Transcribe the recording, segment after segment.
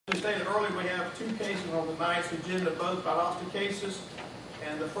stated earlier, we have two cases on tonight's agenda, both velocity cases.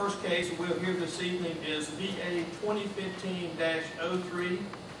 And the first case we'll hear this evening is VA-2015-0.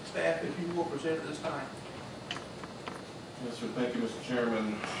 Staff, if you will present at this time. Yes, sir. Thank you, Mr.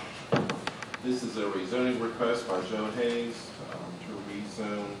 Chairman. This is a rezoning request by Joe Hayes to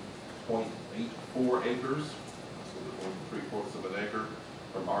rezone 0.84 acres, so 3/4 of an acre,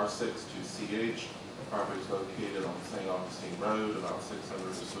 from R6 to CH. The property is located on St. Augustine Road, about 600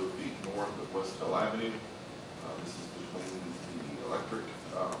 or so feet north of West Hill Avenue. This is between the electric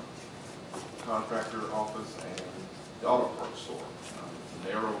contractor office and the auto parts store. It's a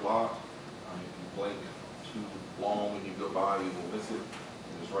narrow lot. If you blink too long when you go by, you will miss it.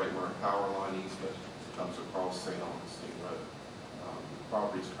 It is right where a power line easement comes across St. Augustine Road. The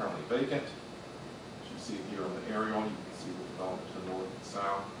property is currently vacant. As you see here on the aerial, you can see the development to the north and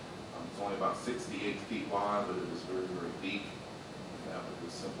south. It's only about 68 feet wide, but it is very, very deep.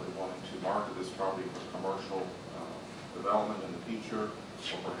 We're simply wanting to market this property for commercial development in the future,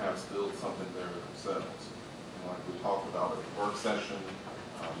 or perhaps build something there themselves. And like we talked about at the work session,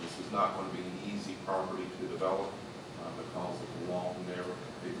 this is not going to be an easy property to develop because of the long, narrow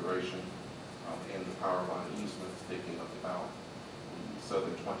configuration and the power line easements taking up about the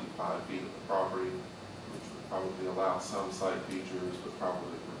southern 25 feet of the property, which would probably allow some site features, but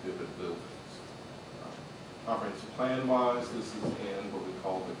probably prohibit buildings. Comprehensive plan-wise, this is in what we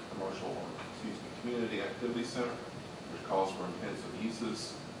call the community activity center, which calls for intensive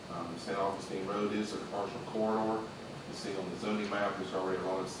uses. St. Augustine Road is a commercial corridor. You see on the zoning map, there's already a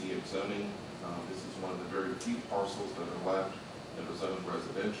lot of CH zoning. This is one of the very few parcels that are left that are zoned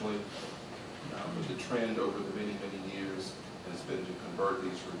residentially. But the trend over the many, many years has been to convert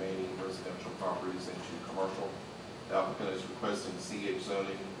these remaining residential properties into commercial. The applicant is requesting CH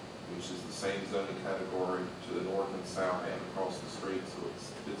zoning, which is the same zoning category to the north and south and across the street, so it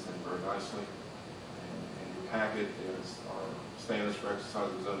fits in very nicely. In your packet is our standards for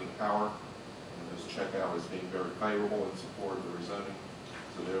exercising zoning power, and this checkout is being very favorable in support of the rezoning.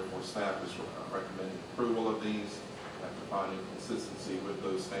 So therefore, staff is recommending approval of these after finding consistency with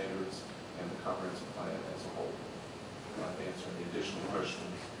those standards and the comprehensive plan as a whole. I'd like to answer any additional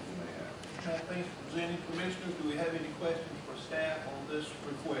questions you may have. Thanks for presenting. Commissioners, do we have any questions for staff on this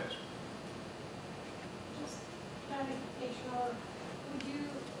request? Just clarification, or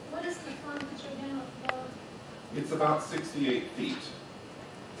what is the frontage again of the? It's about 68 feet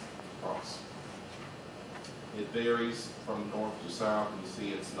across. It varies from north to south. You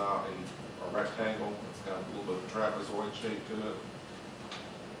see it's not a rectangle. It's got a little bit of a trapezoid shape to it.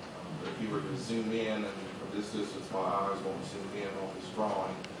 But if you were to zoom in, and from this distance my eyes won't zoom in on this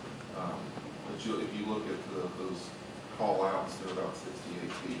drawing, but if you look at those call outs, they're about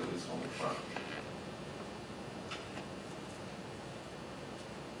 68 feet at least on the front.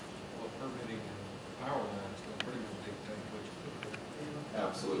 Well, permitting power lines can pretty much dictate which.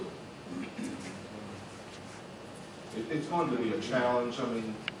 Absolutely. It's going to be a challenge. I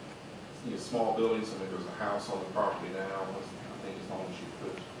mean, small buildings, there's a house on the property now. I think as long as you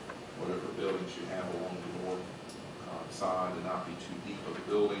put whatever buildings you have along the north side and not be too deep of a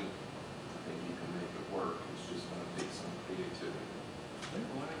building, I think you can make it work. It's just going to take some creativity. Is there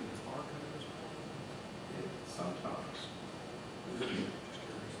land in parking at this point? Sometimes. Just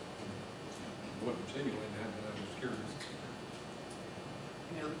curious. I wasn't insinuating that, but I was curious.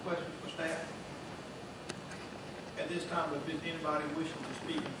 Any other questions for staff? At this time, if there's anybody wishing to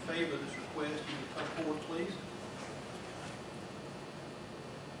speak in favor of this request, you can come forward, please.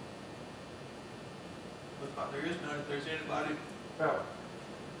 Looks like there is none. If there's anybody,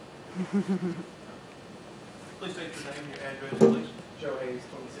 please state your name and your address, please. Joe Hayes,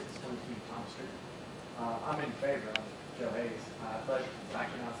 2622 Thomas Street. I'm in favor of Joe Hayes, but I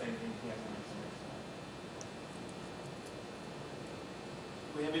cannot say anything he has on his list.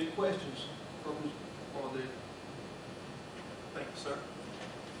 Do we have any questions for the? Thank you, sir.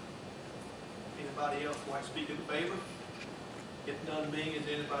 Anybody else like to speak in favor? If none being, is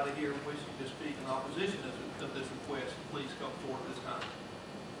anybody here wishing to speak in opposition of this request, please come forward this time.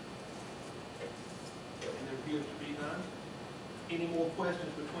 And there appears to be none. Any more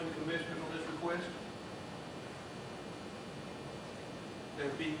questions between the commissioners on this request? There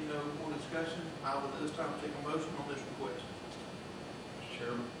being no more discussion, I will at this time take a motion on this request. Mr.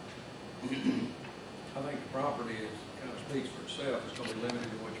 Chairman, I think the property kind of speaks for itself. It's going to be limited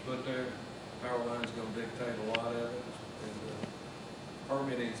to what you put there. Power line is going to dictate a lot of it, and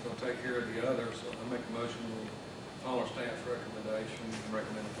permitting is going to take care of the other. So I make a motion to follow staff's recommendation and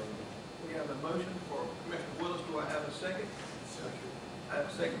recommend approval. We have a motion for Commissioner Willis. Do I have a second? Second. I have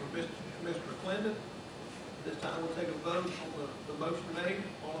a second for Commissioner McClendon. This time we'll take a vote on the motion made.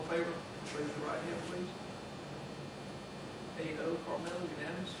 All in favor? 8-0, Carmel,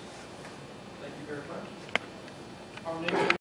 unanimous.